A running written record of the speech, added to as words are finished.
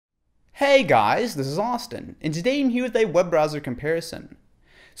Hey guys, this is Austin, and today I'm here with a web browser comparison.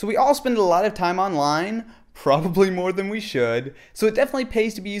 So we all spend a lot of time online, probably more than we should, so it definitely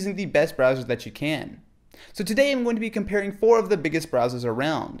pays to be using the best browsers that you can. So today I'm going to be comparing 4 of the biggest browsers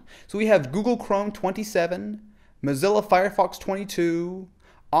around. So we have Google Chrome 27, Mozilla Firefox 22,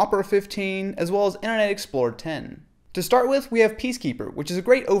 Opera 15, as well as Internet Explorer 10. To start with, we have PEACEKEEPER, which is a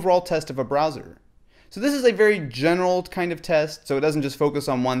great overall test of a browser. So this is a very general kind of test, so it doesn't just focus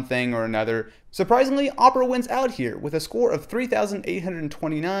on one thing or another. Surprisingly, Opera wins out here with a score of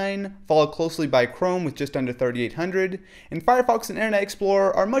 3,829, followed closely by Chrome with just under 3,800, and Firefox and Internet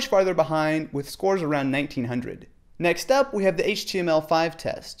Explorer are much farther behind with scores around 1,900. Next up, we have the HTML5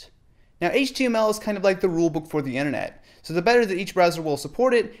 test. Now HTML is kind of like the rulebook for the internet, so the better that each browser will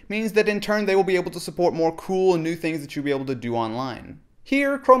support it means that in turn they will be able to support more cool and new things that you'll be able to do online.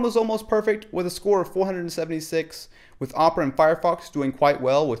 Here, Chrome was almost perfect with a score of 476, with Opera and Firefox doing quite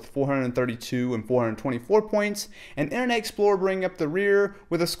well with 432 and 424 points, and Internet Explorer bringing up the rear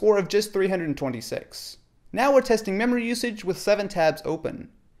with a score of just 326. Now we're testing memory usage with 7 tabs open.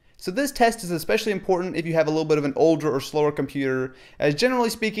 So this test is especially important if you have a little bit of an older or slower computer, as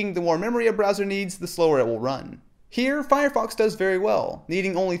generally speaking, the more memory a browser needs, the slower it will run. Here, Firefox does very well,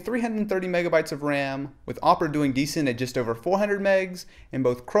 needing only 330 megabytes of RAM, with Opera doing decent at just over 400 megs, and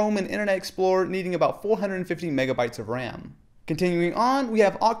both Chrome and Internet Explorer needing about 450 megabytes of RAM. Continuing on, we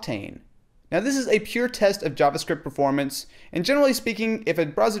have OCTANE. Now this is a pure test of JavaScript performance, and generally speaking, if a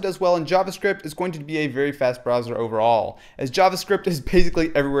browser does well in JavaScript, it's going to be a very fast browser overall, as JavaScript is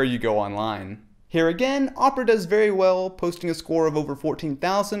basically everywhere you go online. Here again, Opera does very well, posting a score of over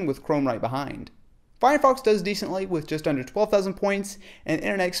 14,000 with Chrome right behind. Firefox does decently with just under 12,000 points, and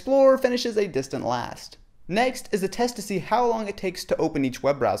Internet Explorer finishes a distant last. Next is a test to see how long it takes to open each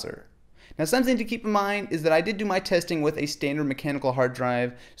web browser. Now something to keep in mind is that I did do my testing with a standard mechanical hard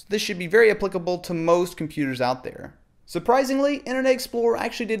drive, so this should be very applicable to most computers out there. Surprisingly, Internet Explorer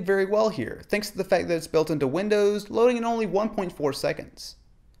actually did very well here, thanks to the fact that it's built into Windows, loading in only 1.4 seconds.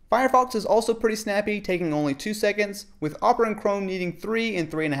 Firefox is also pretty snappy, taking only 2 seconds, with Opera and Chrome needing 3 and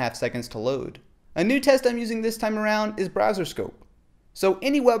 3.5 seconds to load. A new test I'm using this time around is Browser Scope. So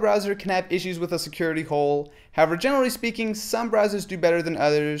any web browser can have issues with a security hole, however generally speaking some browsers do better than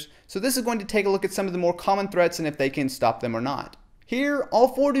others, so this is going to take a look at some of the more common threats and if they can stop them or not. Here all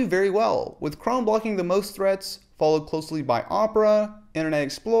 4 do very well, with Chrome blocking the most threats, followed closely by Opera, Internet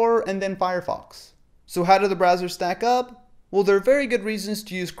Explorer, and then Firefox. So how do the browsers stack up? Well, there are very good reasons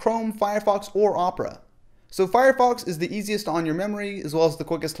to use Chrome, Firefox, or Opera. So Firefox is the easiest on your memory as well as the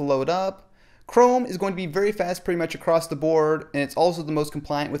quickest to load up. Chrome is going to be very fast pretty much across the board, and it's also the most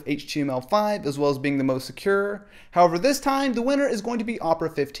compliant with HTML5 as well as being the most secure. However, this time the winner is going to be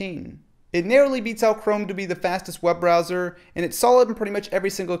Opera 15. It narrowly beats out Chrome to be the fastest web browser, and it's solid in pretty much every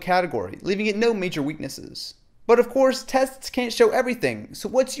single category, leaving it no major weaknesses. But of course, tests can't show everything, so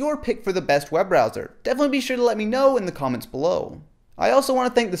what's your pick for the best web browser? Definitely be sure to let me know in the comments below. I also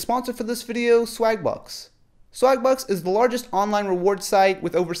want to thank the sponsor for this video, Swagbucks. Swagbucks is the largest online reward site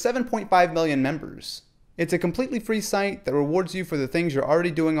with over 7.5 million members. It's a completely free site that rewards you for the things you're already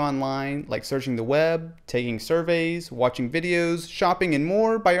doing online, like searching the web, taking surveys, watching videos, shopping, and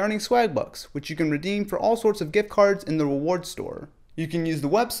more by earning Swagbucks, which you can redeem for all sorts of gift cards in the reward store. You can use the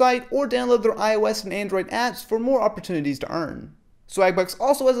website or download their iOS and Android apps for more opportunities to earn. Swagbucks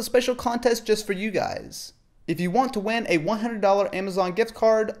also has a special contest just for you guys. If you want to win a $100 Amazon gift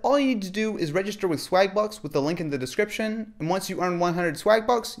card, all you need to do is register with Swagbucks with the link in the description, and once you earn 100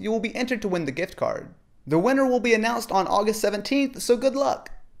 Swagbucks, you will be entered to win the gift card. The winner will be announced on August 17th, so good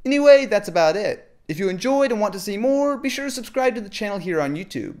luck! Anyway, that's about it. If you enjoyed and want to see more, be sure to subscribe to the channel here on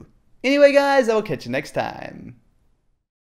YouTube. Anyway guys, I will catch you next time.